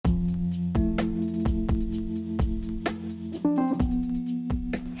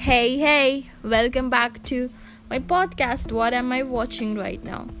Hey, welcome back to my podcast. What am I watching right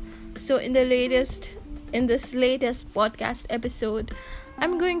now? So in this latest podcast episode,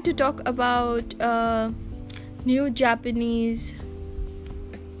 I'm going to talk about new Japanese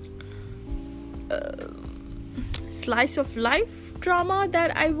slice of life drama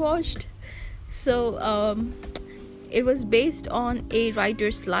that I watched. So it was based on a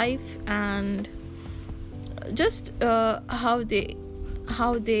writer's life and just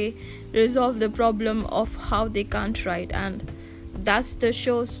how they resolve the problem of how they can't write, and that's the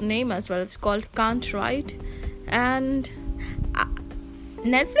show's name as well. It's called Can't Write, and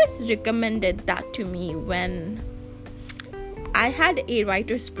Netflix recommended that to me when I had a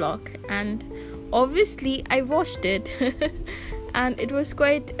writer's block, and obviously I watched it and it was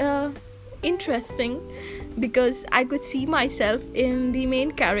quite interesting because I could see myself in the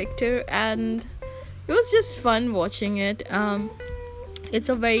main character, and it was just fun watching it.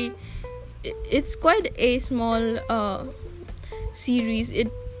 It's quite a small series.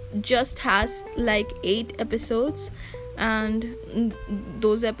 It just has like 8 episodes, and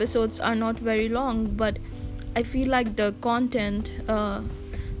those episodes are not very long, but I feel like the content,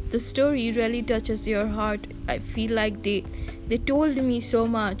 the story really touches your heart. I feel like they told me so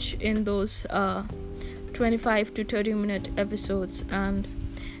much in those 25 to 30 minute episodes, and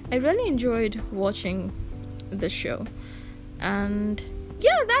I really enjoyed watching the show. And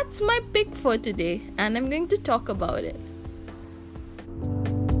yeah, that's my pick for today, and I'm going to talk about it.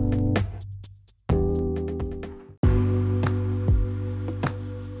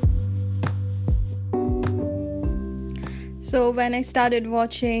 So when I started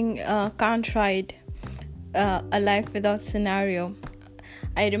watching Can't Write, A Life Without Scenario,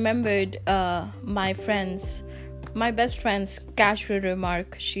 I remembered my best friend's casual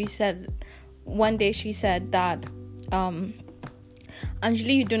remark. One day she said that,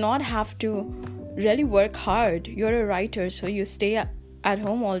 Anjali, you do not have to really work hard. You're a writer, so you stay at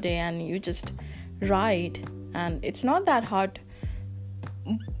home all day and you just write, and it's not that hard.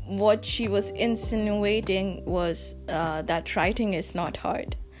 What she was insinuating was that writing is not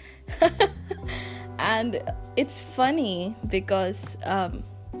hard. And it's funny because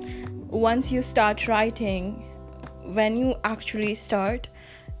once you start writing, when you actually start,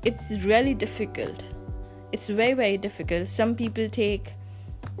 it's really difficult. It's very, very difficult. Some people take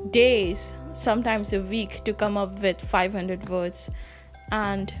days, sometimes a week, to come up with 500 words.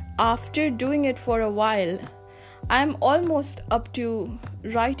 And after doing it for a while, I'm almost up to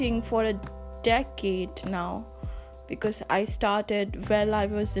writing for a decade now, because I started while I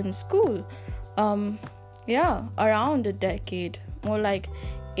was in school. Around a decade, more like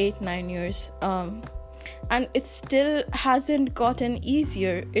 8-9 years. And it still hasn't gotten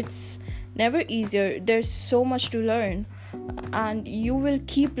easier. It's never easier. There's so much to learn, and you will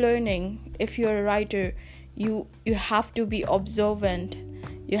keep learning. If you're a writer, you have to be observant.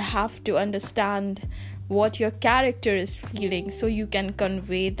 You have to understand what your character is feeling so you can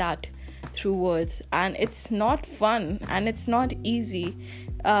convey that through words. And it's not fun, and it's not easy.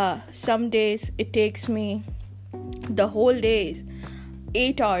 Some days it takes me the whole day,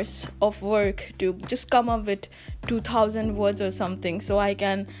 8 hours of work to just come up with 2,000 words or something so I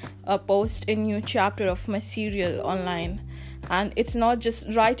can post a new chapter of my serial online. And it's not just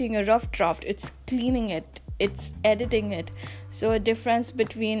writing a rough draft, it's cleaning it, it's editing it. So the difference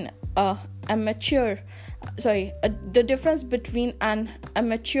between an amateur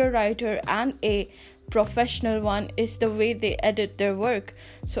writer and a professional one is the way they edit their work.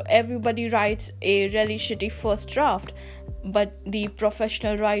 So everybody writes a really shitty first draft, but the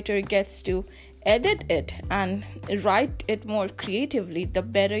professional writer gets to edit it and write it more creatively. The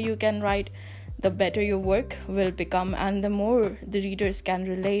better you can write, the better your work will become, and the more the readers can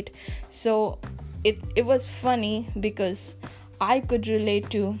relate. So it was funny because I could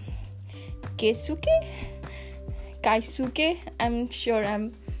relate to Kaisuke. I'm sure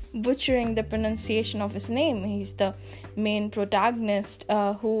I'm butchering the pronunciation of his name. He's the main protagonist,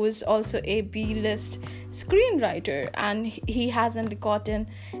 who is also a B-list screenwriter, and he hasn't gotten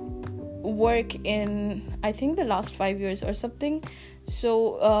work in, I think, the last 5 years or something.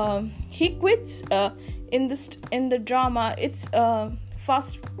 So he quits in the drama. It's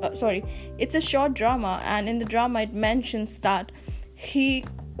it's a short drama, and in the drama it mentions that he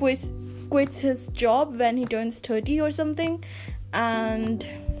quits his job when he turns 30 or something, and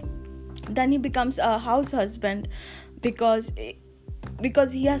then he becomes a house husband because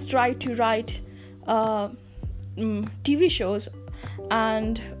he has tried to write TV shows,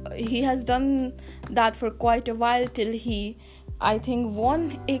 and he has done that for quite a while till he, I think,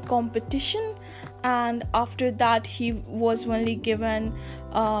 won a competition, and after that he was only given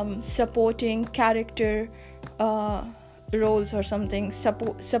supporting character roles or something,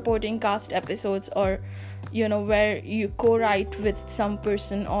 supporting cast episodes, or where you co-write with some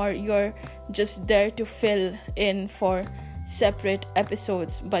person, or you're just there to fill in for separate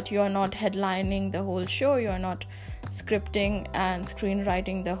episodes, but you're not headlining the whole show, you're not scripting and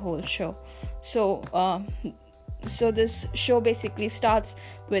screenwriting the whole show. So this show basically starts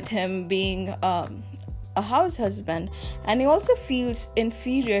with him being a house husband, and he also feels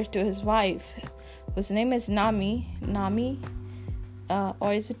inferior to his wife, whose name is Nami,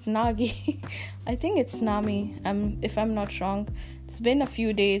 or is it Nagi? I think it's Nami, if I'm not wrong. It's been a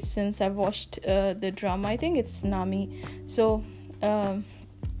few days since I've watched the drama. I think it's Nami. So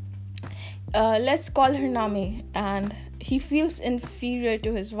let's call her Nami. And he feels inferior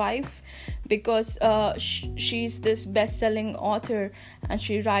to his wife because she's this best-selling author, and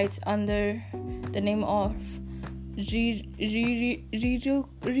she writes under the name of Riruko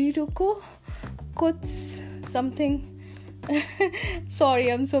Kuts something.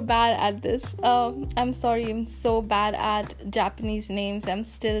 Sorry, I'm so bad at this. I'm so bad at Japanese names. I'm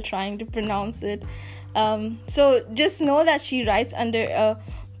still trying to pronounce it. So just know that she writes under a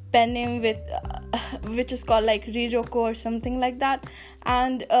pen name which is called like Riroko or something like that,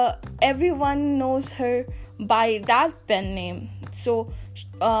 and everyone knows her by that pen name. So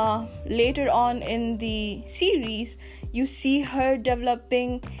later on in the series, you see her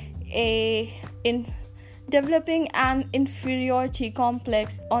developing an inferiority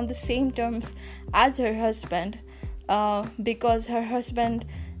complex on the same terms as her husband, because her husband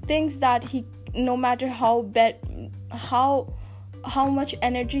thinks that he, no matter how much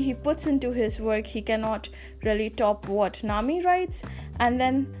energy he puts into his work, he cannot really top what Nami writes. And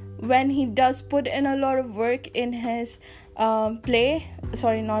then when he does put in a lot of work in his the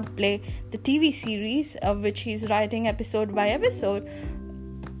TV series, which he's writing episode by episode,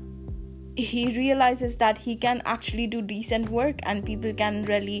 he realizes that he can actually do decent work and people can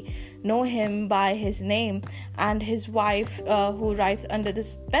really know him by his name. And his wife, who writes under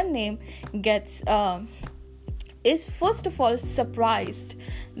this pen name, is first of all surprised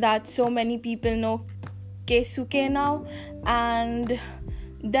that so many people know Keisuke now, and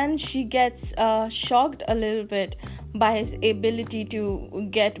then she gets shocked a little bit by his ability to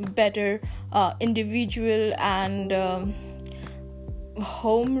get better individual and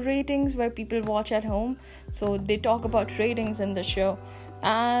home ratings, where people watch at home. So they talk about ratings in the show,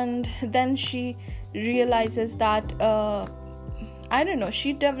 and then she realizes that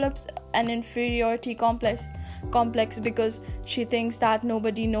she develops an inferiority complex because she thinks that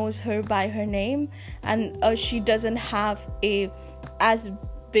nobody knows her by her name, and she doesn't have as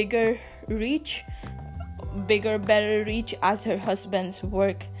better reach as her husband's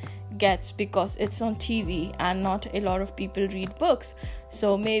work gets, because it's on TV and not a lot of people read books.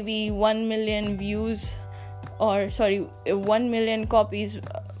 So maybe 1 million views, or 1 million copies,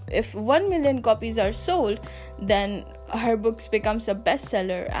 if 1 million copies are sold, then her books becomes a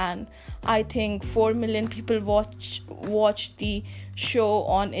bestseller, and I think 4 million people watch the show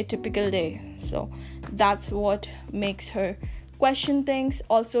on a typical day. So that's what makes her question things.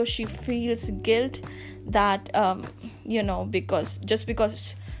 Also, she feels guilt that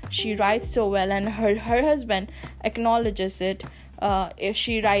because she writes so well and her husband acknowledges it. If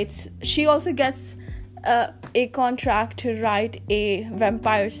she writes, she also gets a contract to write a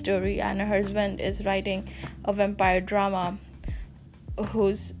vampire story, and her husband is writing a vampire drama,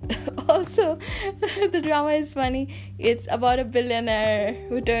 who's also the drama is funny. It's about a billionaire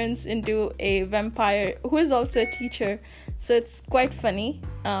who turns into a vampire, who is also a teacher, so it's quite funny.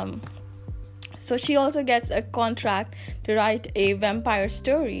 So she also gets a contract to write a vampire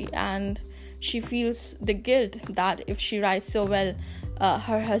story, and she feels the guilt that if she writes so well,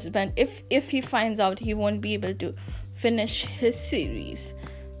 her husband, if he finds out, he won't be able to finish his series.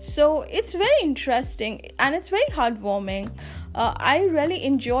 So it's very interesting and it's very heartwarming. I really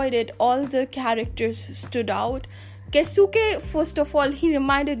enjoyed it. All the characters stood out. Keisuke, first of all, he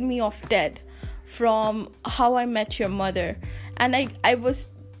reminded me of Ted from How I Met Your Mother, and I was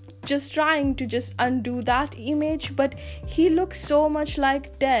just trying to just undo that image, but he looks so much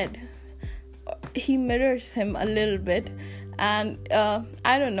like Ted. He mirrors him a little bit, and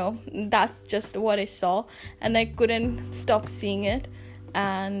I don't know, that's just what I saw, and I couldn't stop seeing it.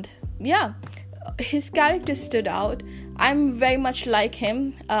 And yeah, his character stood out. I'm very much like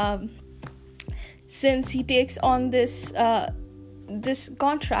him, since he takes on this this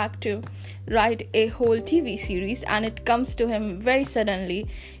contract to write a whole TV series, and it comes to him very suddenly.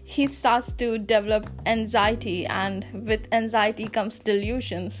 He starts to develop anxiety, and with anxiety comes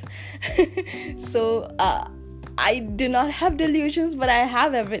delusions. So I do not have delusions, but I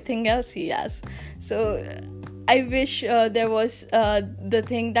have everything else he has. So I wish there was the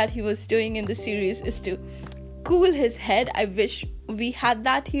thing that he was doing in the series is to cool his head. I wish we had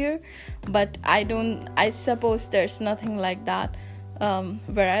that here, but I suppose there's nothing like that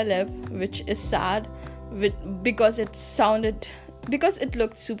where I live, which is sad, because it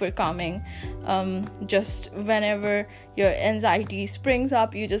looked super calming. Just whenever your anxiety springs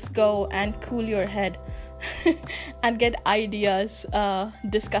up, you just go and cool your head and get ideas,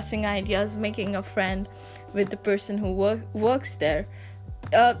 discussing ideas, making a friend with the person who works there.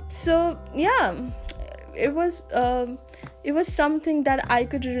 So yeah, it was something that I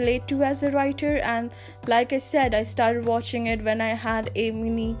could relate to as a writer. And like I said, I started watching it when I had a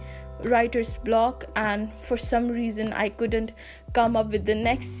mini writer's block, and for some reason I couldn't come up with the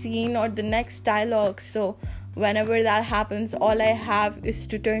next scene or the next dialogue. So whenever that happens, all I have is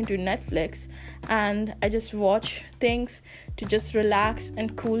to turn to Netflix, and I just watch things to just relax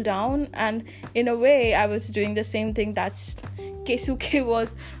and cool down. And in a way, I was doing the same thing that Keisuke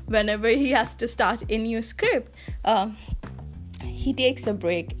was whenever he has to start a new script. He takes a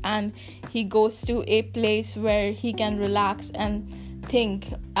break and he goes to a place where he can relax and think,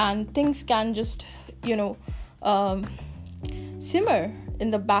 and things can just simmer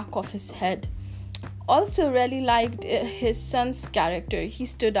in the back of his head. Also really liked his son's character. He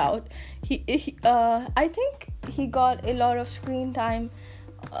stood out. He I think he got a lot of screen time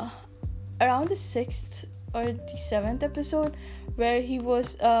around the 6th or the 7th episode, where he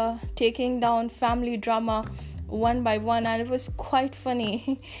was taking down family drama one by one, and it was quite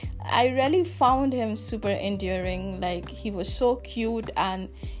funny. I really found him super endearing. Like, he was so cute, and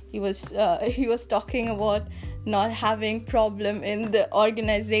he was talking about not having problem in the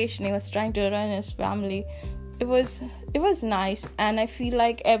organization. He was trying to run his family. It was nice, and I feel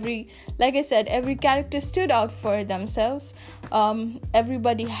like like I said, every character stood out for themselves.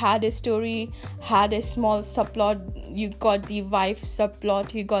 Everybody had a story, had a small subplot. You got the wife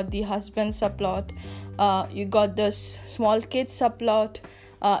subplot, you got the husband subplot, you got the small kid subplot.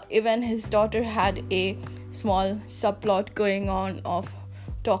 Even his daughter had a small subplot going on of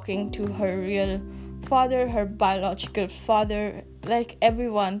talking to her real father, her biological father. Like,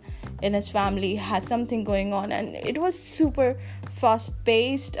 everyone in his family had something going on, and it was super fast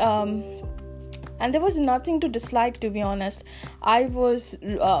paced, and there was nothing to dislike, to be honest. I was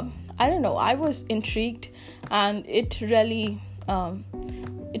intrigued, and it really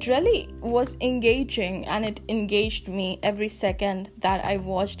was engaging, and it engaged me every second that I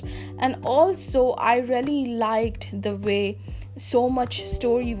watched. And also, I really liked the way so much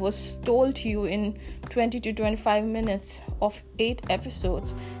story was told to you in 20 to 25 minutes of 8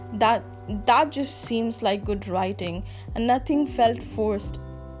 episodes. That just seems like good writing, and nothing felt forced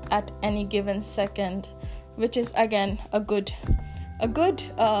at any given second, which is again a good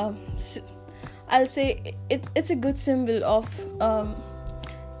I'll say it's a good symbol of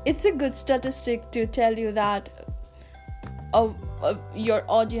it's a good statistic to tell you that your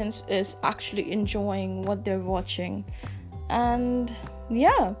audience is actually enjoying what they're watching. And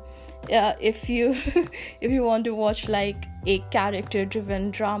if you want to watch like a character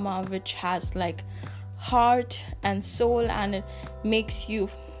driven drama which has like heart and soul, and it makes you,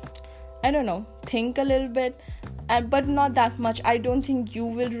 I don't know, think a little bit, but not that much. I don't think you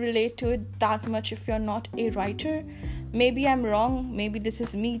will relate to it that much if you're not a writer. Maybe I'm wrong. Maybe this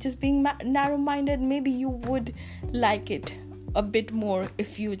is me just being narrow-minded. Maybe you would like it a bit more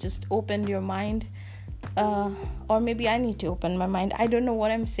if you just opened your mind. Or maybe I need to open my mind. I don't know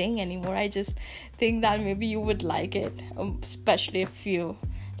what I'm saying anymore. I just think that maybe you would like it, especially if you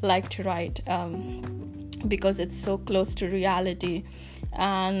like to write, because it's so close to reality.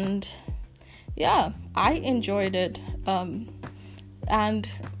 And I enjoyed it, and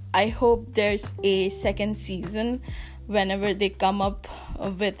I hope there's a second season whenever they come up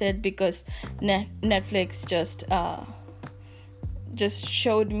with it, because Netflix just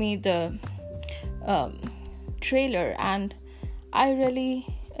showed me the trailer, and I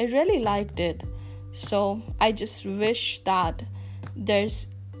really liked it. So I just wish that there's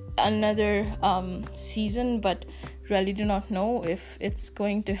another season, but really do not know if it's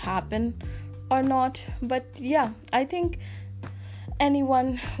going to happen or not. But I think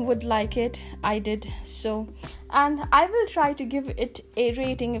anyone would like it. I did. So, and I will try to give it a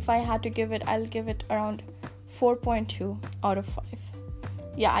rating. If I had to give it, I'll give it around 4.2 out of 5.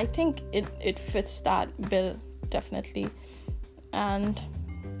 I think it fits that bill, definitely. and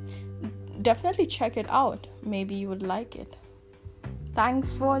definitely check it out. Maybe you would like it.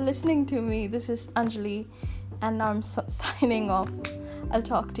 Thanks for listening to me. This is Anjali, and now I'm signing off. I'll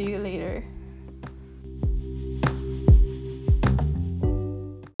talk to you later.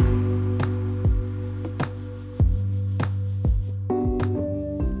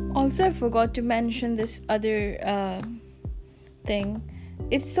 Also, I forgot to mention this other thing.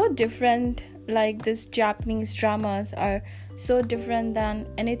 It's so different. Like, these Japanese dramas are so different than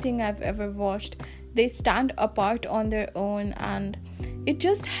anything I've ever watched. They stand apart on their own, and it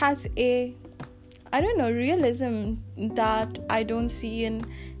just has a, I don't know, realism that I don't see in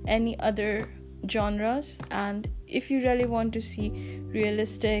any other genres. And if you really want to see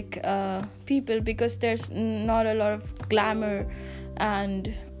realistic people, because there's not a lot of glamour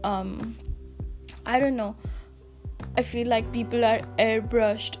and I don't know, I feel like people are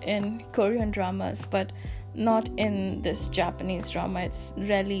airbrushed in Korean dramas, but not in this Japanese drama.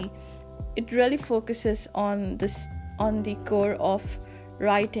 It really focuses on the core of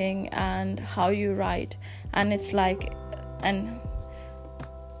writing and how you write, and it's like an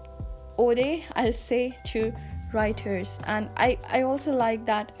ode, I'll say, to writers. And I also like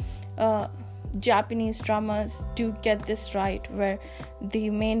that Japanese dramas do get this right, where the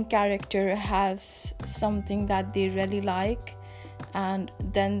main character has something that they really like, and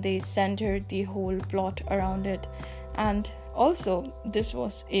then they center the whole plot around it. And also, this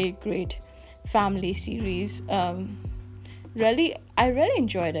was a great family series. I really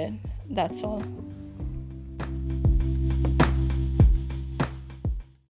enjoyed it. That's all.